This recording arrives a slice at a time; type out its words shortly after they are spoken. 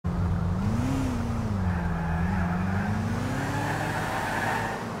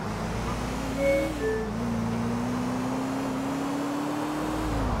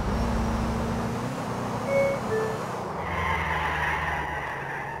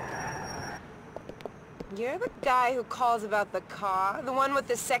You're the guy who calls about the car, the one with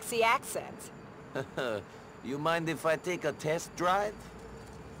the sexy accent. You mind if I take a test drive?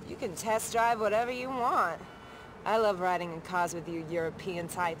 You can test drive whatever you want. I love riding in cars with you European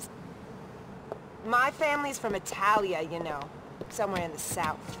types. My family's from Italia, you know, somewhere in the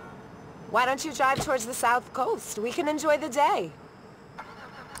south. Why don't you drive towards the south coast? We can enjoy the day.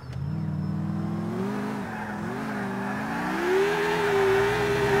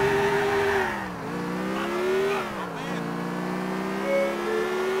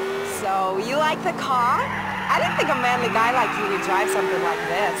 So, you like the car? I didn't think a manly guy like you would drive something like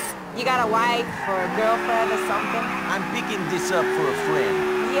this. You got a wife or a girlfriend or something? I'm picking this up for a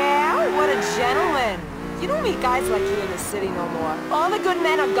friend. Yeah? What a gentleman. You don't meet guys like you in the city no more. All the good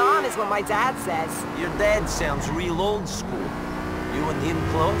men are gone is what my dad says. Your dad sounds real old school. You and him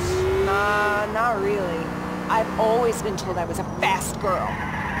close? Nah, not really. I've always been told I was a fast girl.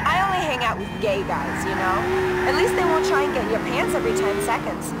 I only hang out with gay guys, you know? At least they won't try and get in your pants every 10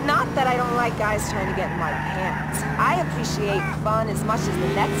 seconds. Not that I don't like guys trying to get in my pants. I appreciate fun as much as the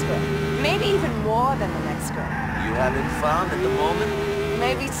next girl. Maybe even more than the next girl. You having fun at the moment?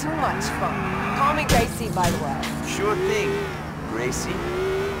 Maybe too much fun. Call me Gracie, by the way. Sure thing, Gracie.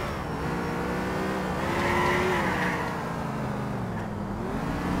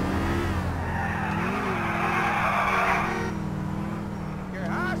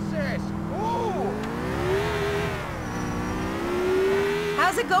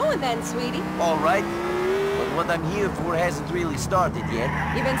 How's it going then, sweetie? All right, but what I'm here for hasn't really started yet.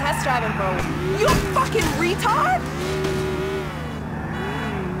 You've been test driving for a while. You fucking retard!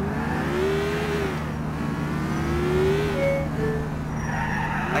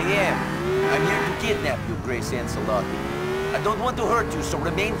 I am. I'm here to kidnap you, Gracie Ancelotti. I don't want to hurt you, so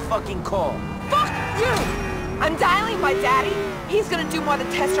remain fucking calm. Fuck you! I'm dialing my daddy. He's gonna do more than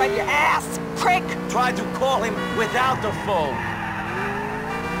test drive your ass, prick! Try to call him without the phone.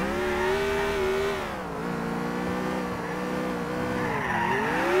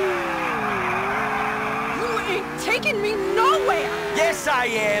 You ain't taking me nowhere! Yes, I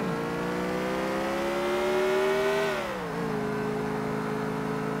am!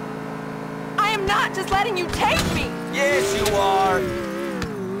 I am not just letting you take me! Yes, you are!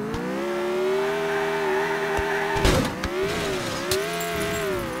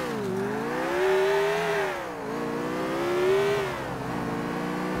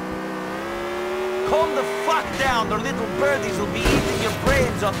 Calm the fuck down, or little birdies will be eating your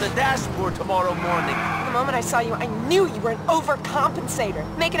brains off the dashboard tomorrow morning. The moment I saw you, I knew you were an overcompensator,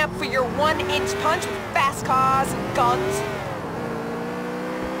 making up for your 1-inch punch with fast cars and guns.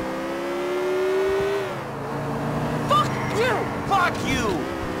 Fuck you! Fuck you!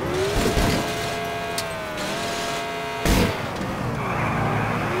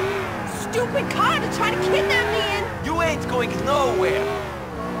 Stupid car to try to kidnap me in! You ain't going nowhere!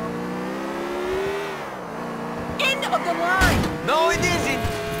 End of the line! No, it isn't!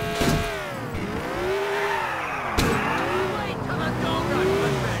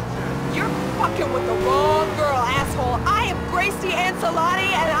 You're fucking with the wrong girl, asshole! I am Gracie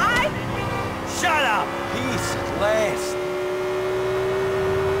Ancelotti, and I... Shut up! He's classed.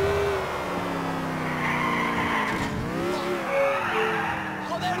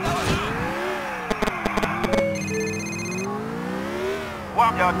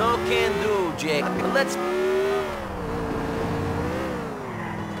 No can do, Jake. Let's...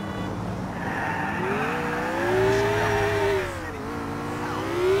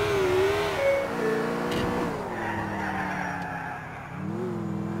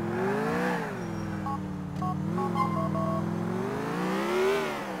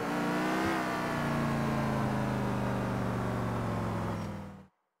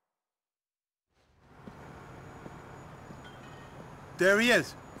 There he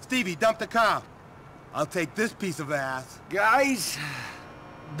is. Stevie, dump the car. I'll take this piece of ass. Guys,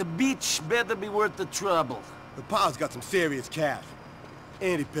 the beach better be worth the trouble. The pa's got some serious cash.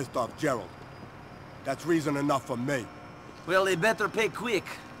 And he pissed off Gerald. That's reason enough for me. Well, they better pay quick.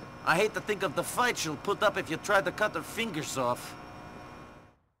 I hate to think of the fight she'll put up if you try to cut her fingers off.